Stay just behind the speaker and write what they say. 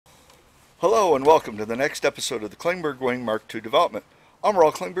Hello and welcome to the next episode of the Klingberg Wing Mark II development. I'm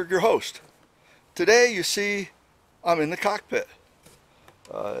Raul Klingberg, your host. Today you see I'm in the cockpit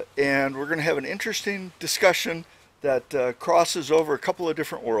and we're going to have an interesting discussion that crosses over a couple of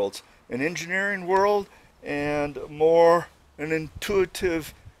different worlds. An engineering world and more an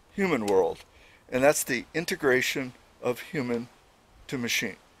intuitive human world. And that's the integration of human to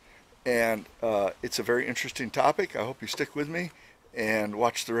machine. And it's a very interesting topic. I hope you stick with me and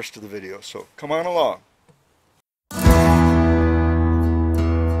watch the rest of the video. So come on along.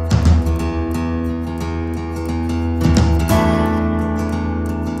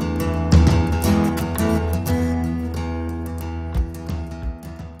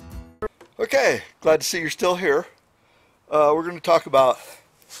 Okay, glad to see you're still here. We're going to talk about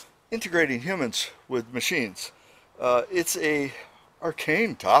integrating humans with machines. It's a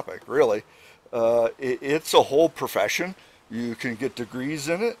arcane topic, really. It's a whole profession. You can get degrees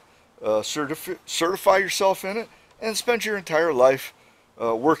in it, certify yourself in it, and spend your entire life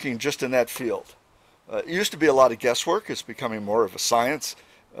working just in that field. It used to be a lot of guesswork. It's becoming more of a science.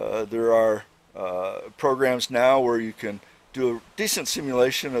 There are programs now where you can do a decent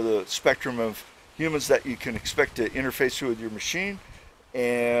simulation of the spectrum of humans that you can expect to interface with your machine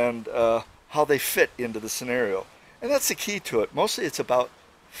and how they fit into the scenario. And that's the key to it. Mostly it's about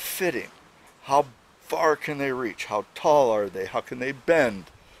fitting. How far can they reach? How tall are they? How can they bend?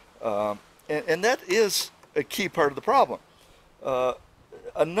 And that is a key part of the problem.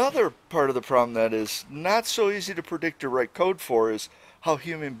 Another part of the problem that is not so easy to predict or write code for is how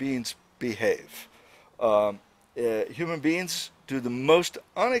human beings behave. Human beings do the most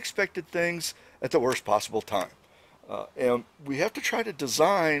unexpected things at the worst possible time. And we have to try to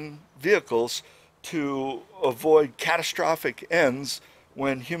design vehicles to avoid catastrophic ends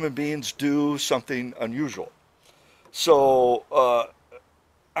when human beings do something unusual. So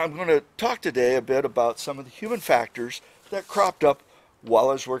I'm going to talk today a bit about some of the human factors that cropped up while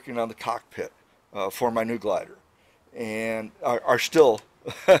I was working on the cockpit for my new glider and are still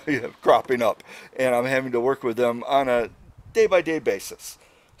cropping up, and I'm having to work with them on a day-by-day basis.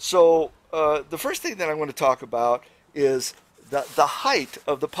 So the first thing that I want to talk about is the height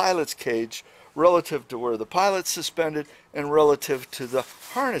of the pilot's cage relative to where the pilot's suspended and relative to the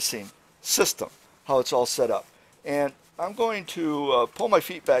harnessing system, how it's all set up. And I'm going to pull my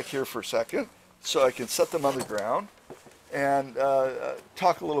feet back here for a second so I can set them on the ground and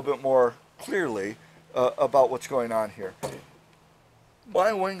talk a little bit more clearly about what's going on here.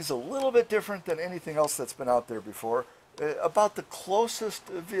 My wing's a little bit different than anything else that's been out there before. About the closest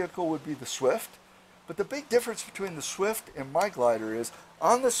vehicle would be the Swift, but the big difference between the Swift and my glider is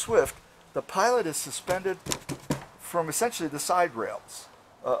on the Swift, the pilot is suspended from essentially the side rails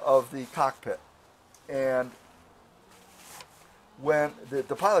of the cockpit. And when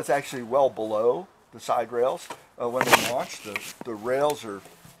the pilot's actually well below the side rails, when they launch, the rails are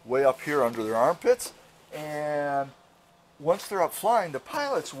way up here under their armpits. And once they're up flying, the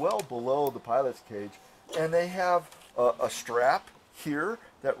pilot's well below the pilot's cage. And they have a strap here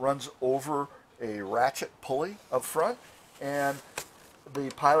that runs over a ratchet pulley up front. And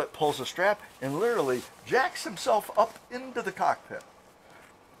the pilot pulls the strap and literally jacks himself up into the cockpit.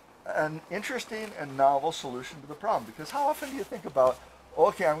 An interesting and novel solution to the problem, because how often do you think about,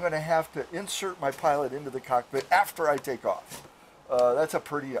 okay, I'm going to have to insert my pilot into the cockpit after I take off? That's a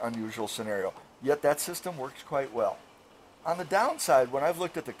pretty unusual scenario, yet that system works quite well. On the downside, when I've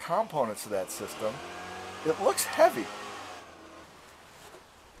looked at the components of that system, it looks heavy.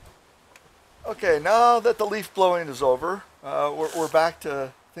 Okay, now that the leaf blowing is over, we're back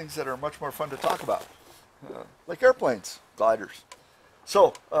to things that are much more fun to talk about, like airplanes, gliders.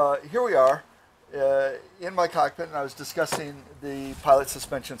 So here we are in my cockpit, and I was discussing the pilot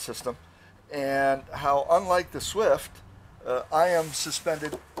suspension system and how, unlike the Swift, I am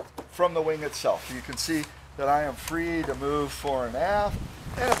suspended from the wing itself. You can see that I am free to move fore and aft,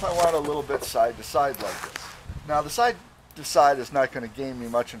 and if I want a little bit side to side like this. Now the side to side is not going to gain me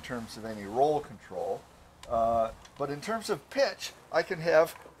much in terms of any roll control, but in terms of pitch, I can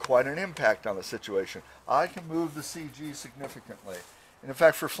have quite an impact on the situation. I can move the CG significantly. And in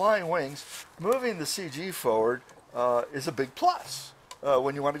fact, for flying wings, moving the CG forward is a big plus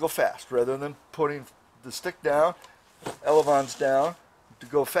when you want to go fast. Rather than putting the stick down, elevons down to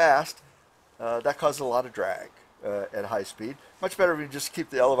go fast, that causes a lot of drag at high speed. Much better if you just keep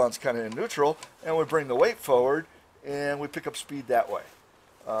the elevons kind of in neutral and we bring the weight forward and we pick up speed that way.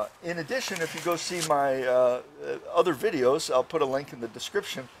 In addition, if you go see my other videos, I'll put a link in the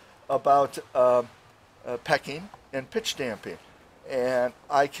description about pecking and pitch damping. And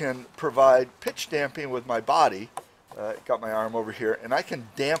I can provide pitch damping with my body got my arm over here, and I can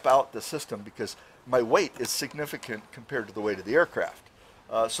damp out the system because my weight is significant compared to the weight of the aircraft.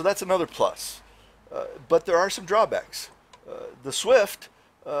 So that's another plus. But there are some drawbacks. The Swift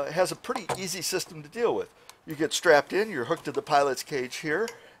has a pretty easy system to deal with. You get strapped in, you're hooked to the pilot's cage here,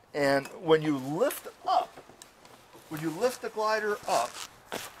 and when you lift the glider up,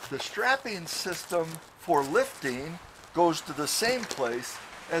 the strapping system for lifting goes to the same place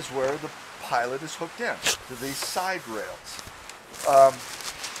as where the pilot is hooked in, to these side rails.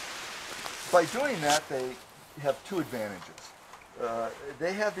 By doing that, they have two advantages.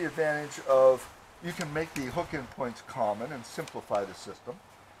 They have the advantage of you can make the hook-in points common and simplify the system,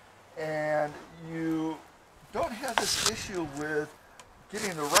 and you don't have this issue with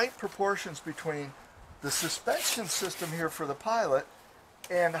getting the right proportions between the suspension system here for the pilot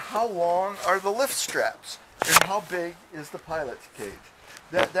and how long are the lift straps and how big is the pilot's cage.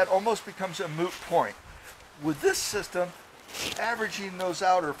 That almost becomes a moot point. With this system, averaging those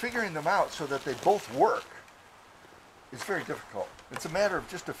out or figuring them out so that they both work is very difficult. It's a matter of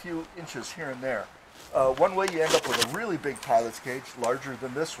just a few inches here and there. One way you end up with a really big pilot's cage, larger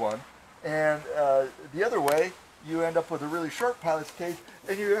than this one, and the other way you end up with a really short pilot's cage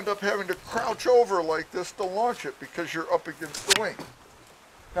and you end up having to crouch over like this to launch it because you're up against the wing.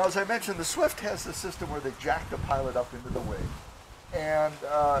 Now, as I mentioned, the Swift has the system where they jack the pilot up into the wing, and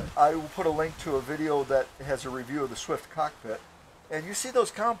I will put a link to a video that has a review of the Swift Cockpit, and you see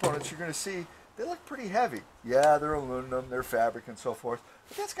those components, you're going to see they look pretty heavy. Yeah, they're aluminum, they're fabric and so forth,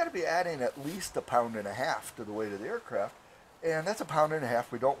 but that's got to be adding at least 1.5 pounds to the weight of the aircraft, and that's 1.5 pounds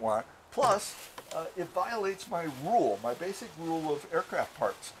we don't want. Plus, it violates my rule, my basic rule of aircraft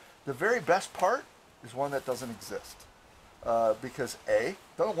parts. The very best part is one that doesn't exist. Because A,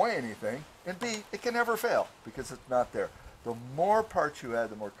 don't weigh anything, and B, it can never fail because it's not there. The more parts you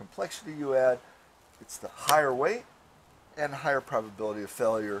add, the more complexity you add, it's the higher weight and higher probability of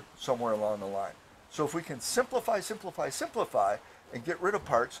failure somewhere along the line. So if we can simplify, simplify, simplify, and get rid of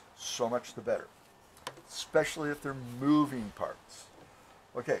parts, so much the better, especially if they're moving parts.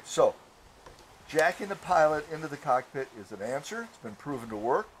 Okay, so jacking the pilot into the cockpit is an answer. It's been proven to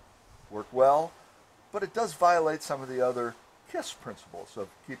work well, but it does violate some of the other KISS principles of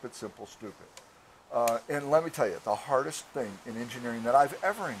keep it simple, stupid. And let me tell you, the hardest thing in engineering that I've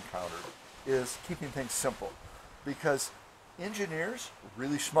ever encountered is keeping things simple, because engineers are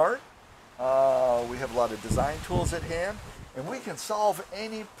really smart. We have a lot of design tools at hand, and we can solve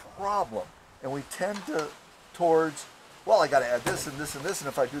any problem. And we tend towards, well, I got to add this and this and this, and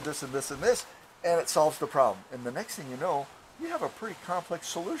if I do this and this and this, and it solves the problem. And the next thing you know, you have a pretty complex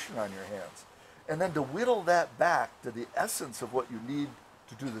solution on your hands. And then to whittle that back to the essence of what you need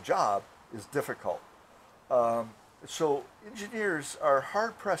to do the job is difficult. So engineers are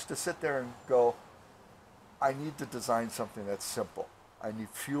hard-pressed to sit there and go, I need to design something that's simple. I need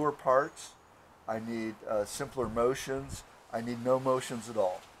fewer parts. I need simpler motions. I need no motions at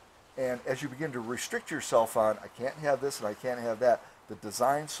all. And as you begin to restrict yourself on, I can't have this and I can't have that, the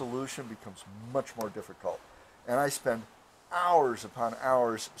design solution becomes much more difficult. And I spend hours upon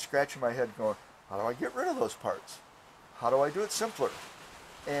hours scratching my head going, how do I get rid of those parts? How do I do it simpler?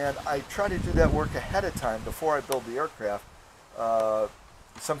 And I try to do that work ahead of time before I build the aircraft.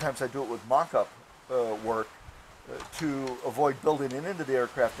 Sometimes I do it with mock-up work to avoid building it into the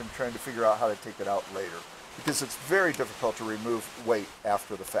aircraft and trying to figure out how to take it out later, because it's very difficult to remove weight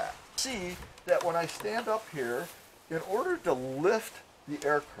after the fact. See that when I stand up here, in order to lift the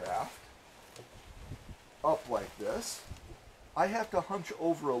aircraft up like this, I have to hunch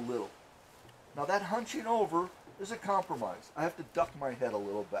over a little. Now that hunching over is a compromise. I have to duck my head a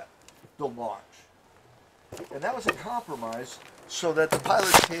little bit to launch. And that was a compromise so that the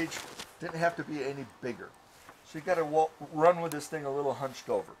pilot's cage didn't have to be any bigger. So you got to run with this thing a little hunched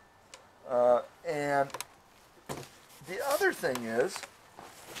over. And the other thing is,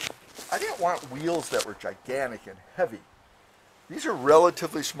 I didn't want wheels that were gigantic and heavy. These are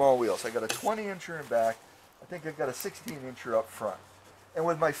relatively small wheels. I got a 20-incher in back. I think I've got a 16-incher up front. And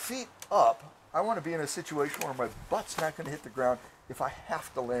with my feet up, I want to be in a situation where my butt's not going to hit the ground if I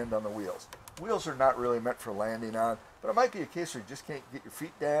have to land on the wheels. Wheels are not really meant for landing on, but it might be a case where you just can't get your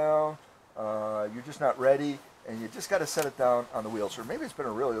feet down, you're just not ready, and you just got to set it down on the wheels. Or maybe it's been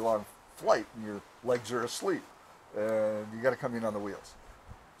a really long flight and your legs are asleep, and you got to come in on the wheels.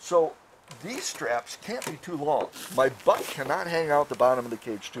 So these straps can't be too long. My butt cannot hang out the bottom of the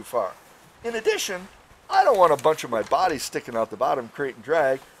cage too far. In addition, I don't want a bunch of my body sticking out the bottom, creating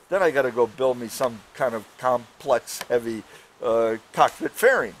drag. Then I got to go build me some kind of complex, heavy cockpit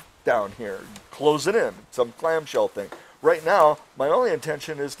fairing down here, close it in, some clamshell thing. Right now, my only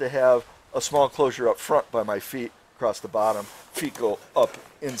intention is to have a small closure up front by my feet, across the bottom. Feet go up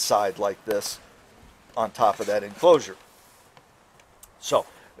inside like this on top of that enclosure. So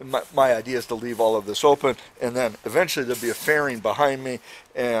my idea is to leave all of this open, and then eventually there'll be a fairing behind me,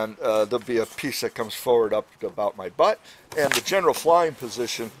 and there'll be a piece that comes forward up to about my butt, and the general flying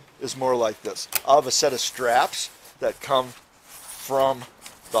position is more like this. I'll have a set of straps that come from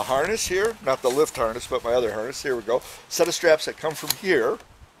the harness here, not the lift harness, but my other harness. Here we go. Set of straps that come from here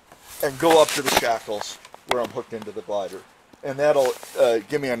and go up to the shackles where I'm hooked into the glider. And that'll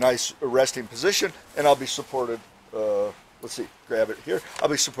give me a nice resting position, and I'll be supported, let's see, grab it here. I'll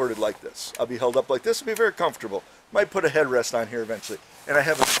be supported like this. I'll be held up like this. It'll be very comfortable. Might put a headrest on here eventually. And I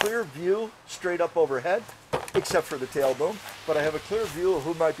have a clear view straight up overhead, except for the tail boom, but I have a clear view of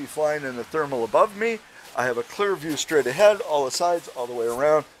who might be flying in the thermal above me. I have a clear view straight ahead, all the sides, all the way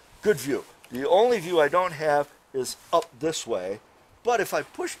around. Good view. The only view I don't have is up this way, but if I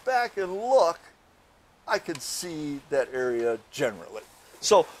push back and look, I can see that area generally.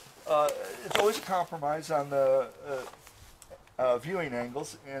 So it's always a compromise on the viewing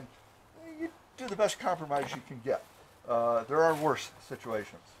angles, and you do the best compromise you can get. There are worse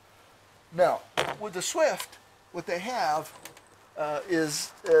situations. Now, with the Swift, what they have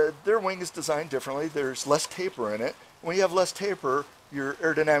is their wing is designed differently. There's less taper in it. When you have less taper, your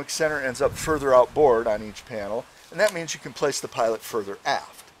aerodynamic center ends up further outboard on each panel, and that means you can place the pilot further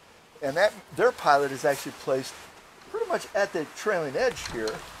aft. And their pilot is actually placed pretty much at the trailing edge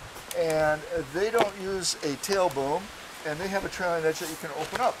here, and they don't use a tail boom, and they have a trailing edge that you can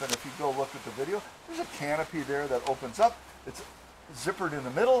open up. And if you go look at the video, there's a canopy there that opens up. It's zippered in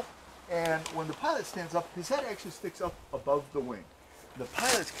the middle, and when the pilot stands up, his head actually sticks up above the wing. The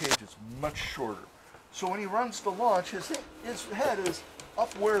pilot's cage is much shorter. So when he runs to launch, his head is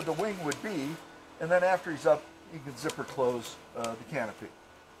up where the wing would be, and then after he's up, you can zipper close the canopy.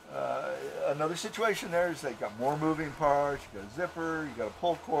 Another situation there is they got more moving parts, you got a zipper, you got a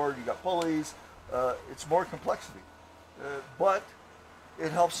pull cord, you got pulleys. It's more complexity. But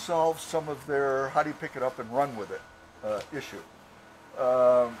it helps solve some of their how do you pick it up and run with it issue.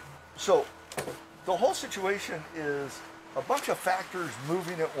 So the whole situation is a bunch of factors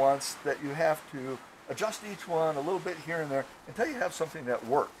moving at once that you have to adjust each one a little bit here and there until you have something that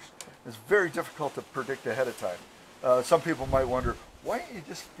works. It's very difficult to predict ahead of time. Some people might wonder, why don't you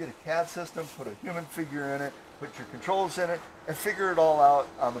just get a CAD system, put a human figure in it, put your controls in it, and figure it all out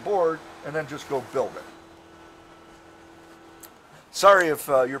on the board, and then just go build it. Sorry if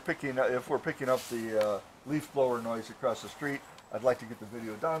we're picking up the leaf blower noise across the street. I'd like to get the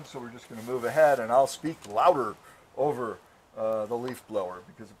video done, so we're just going to move ahead, and I'll speak louder over the leaf blower,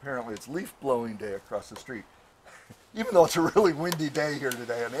 because apparently it's leaf blowing day across the street. Even though it's a really windy day here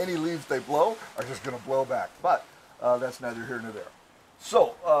today, and any leaves they blow are just going to blow back. But that's neither here nor there.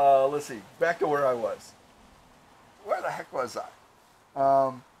 So let's see, back to where I was. Where the heck was I?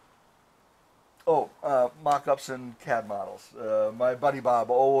 Mock-ups and CAD models. My buddy Bob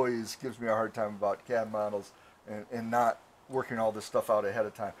always gives me a hard time about CAD models and not working all this stuff out ahead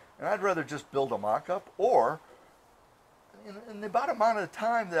of time. And I'd rather just build a mock-up, or in the about amount of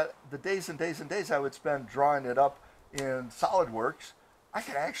time that the days and days and days I would spend drawing it up in SolidWorks, I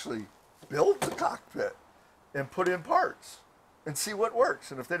can actually build the cockpit and put in parts and see what works.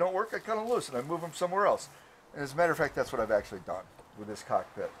 And if they don't work, I cut them loose and I move them somewhere else. And as a matter of fact, that's what I've actually done with this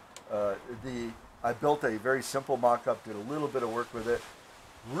cockpit. I built a very simple mock-up, did a little bit of work with it,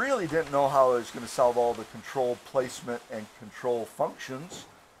 really didn't know how I was going to solve all the control placement and control functions,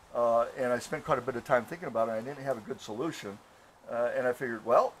 and I spent quite a bit of time thinking about it. I didn't have a good solution, and I figured,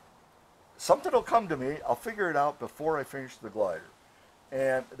 well, something will come to me. I'll figure it out before I finish the glider,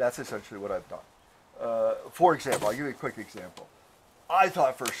 and that's essentially what I've done. For example, I'll give you a quick example. I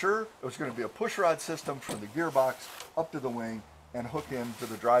thought for sure it was going to be a push rod system from the gearbox up to the wing and hook into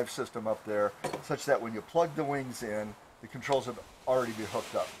the drive system up there, such that when you plug the wings in, the controls would already be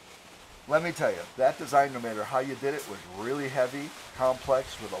hooked up. Let me tell you, that design, no matter how you did it, was really heavy,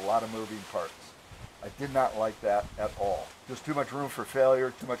 complex, with a lot of moving parts. I did not like that at all. Just too much room for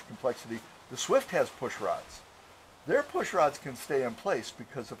failure, too much complexity. The Swift has push rods. Their push rods can stay in place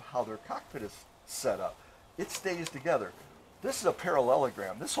because of how their cockpit is set up. It stays together. This is a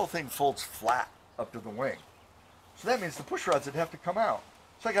parallelogram. This whole thing folds flat up to the wing. So that means the push rods would have to come out.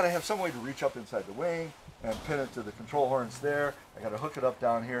 So I got to have some way to reach up inside the wing and pin it to the control horns there. I got to hook it up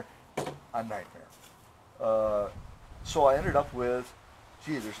down here. A nightmare. So I ended up with,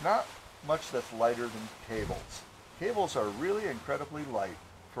 gee, there's not much that's lighter than cables. Cables are really incredibly light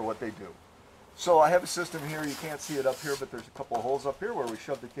for what they do. So I have a system here. You can't see it up here, but there's a couple of holes up here where we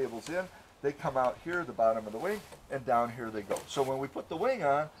shove the cables in. They come out here, the bottom of the wing, and down here they go. So when we put the wing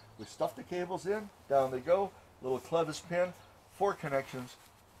on, we stuff the cables in, down they go, little clevis pin, 4 connections,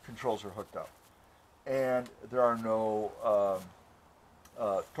 controls are hooked up. And there are no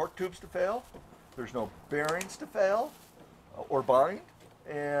torque tubes to fail, there's no bearings to fail or bind,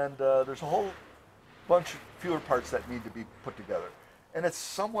 and there's a whole bunch of fewer parts that need to be put together. And it's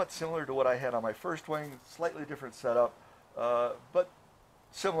somewhat similar to what I had on my first wing, slightly different setup, but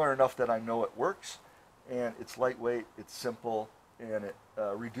similar enough that I know it works, and it's lightweight, it's simple, and it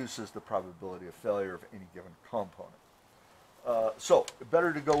reduces the probability of failure of any given component. So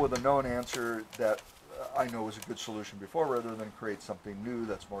better to go with a known answer that I know is a good solution before rather than create something new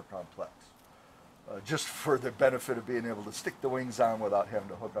that's more complex. Just for the benefit of being able to stick the wings on without having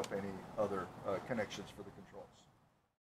to hook up any other connections for the